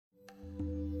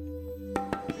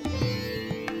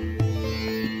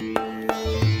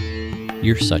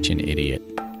"You're such an idiot."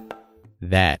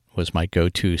 That was my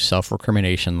go-to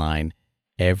self-recrimination line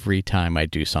every time I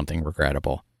do something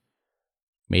regrettable.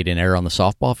 Made an error on the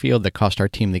softball field that cost our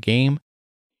team the game?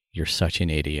 "You're such an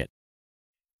idiot."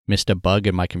 Missed a bug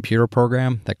in my computer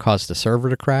program that caused the server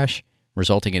to crash,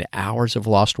 resulting in hours of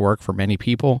lost work for many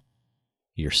people?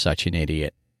 "You're such an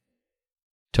idiot."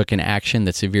 Took an action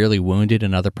that severely wounded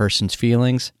another person's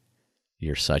feelings?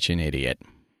 "You're such an idiot."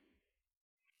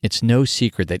 It's no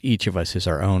secret that each of us is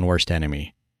our own worst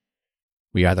enemy.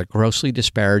 We either grossly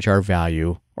disparage our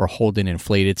value or hold an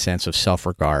inflated sense of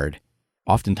self-regard,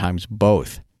 oftentimes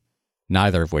both,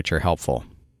 neither of which are helpful.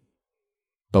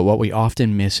 But what we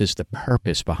often miss is the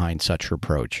purpose behind such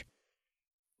reproach.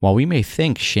 While we may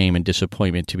think shame and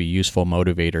disappointment to be useful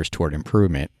motivators toward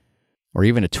improvement, or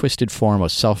even a twisted form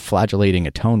of self-flagellating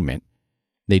atonement,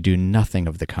 they do nothing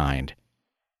of the kind.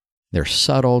 Their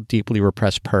subtle, deeply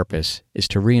repressed purpose is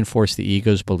to reinforce the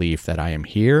ego's belief that I am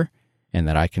here and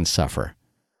that I can suffer.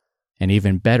 And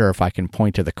even better if I can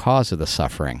point to the cause of the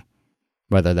suffering,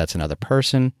 whether that's another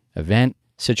person, event,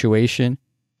 situation,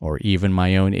 or even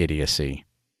my own idiocy.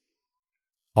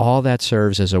 All that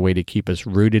serves as a way to keep us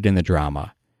rooted in the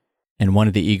drama. And one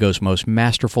of the ego's most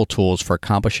masterful tools for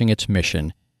accomplishing its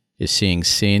mission is seeing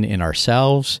sin in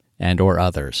ourselves and or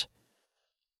others.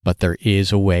 But there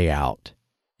is a way out,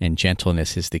 and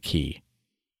gentleness is the key.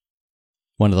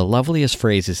 One of the loveliest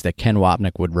phrases that Ken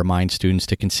Wapnick would remind students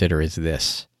to consider is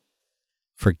this: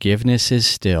 "Forgiveness is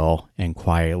still and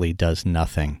quietly does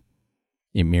nothing.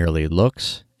 It merely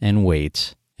looks and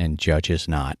waits and judges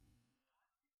not."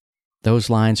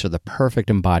 Those lines are the perfect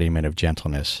embodiment of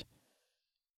gentleness.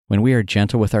 When we are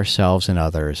gentle with ourselves and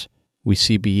others, we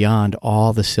see beyond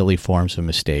all the silly forms of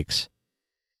mistakes.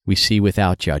 We see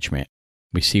without judgment.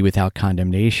 We see without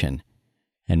condemnation.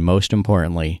 And most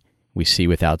importantly, we see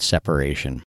without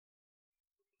separation.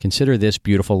 Consider this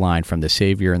beautiful line from the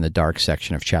Savior in the dark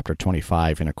section of chapter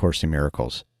 25 in A Course in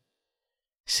Miracles.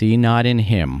 "See not in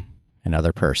him,"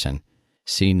 another person,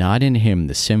 "see not in him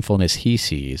the sinfulness he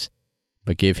sees,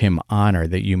 but give him honor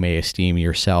that you may esteem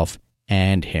yourself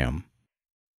and him."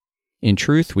 In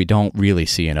truth, we don't really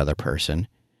see another person.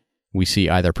 We see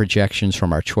either projections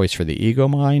from our choice for the ego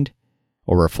mind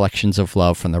or reflections of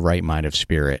love from the right mind of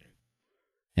spirit.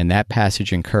 And that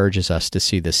passage encourages us to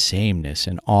see the sameness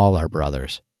in all our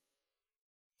brothers.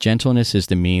 Gentleness is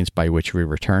the means by which we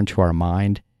return to our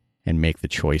mind and make the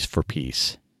choice for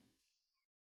peace.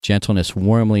 Gentleness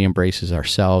warmly embraces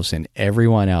ourselves and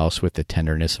everyone else with the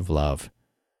tenderness of love.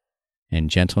 And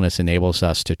gentleness enables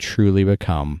us to truly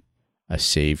become a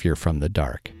savior from the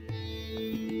dark.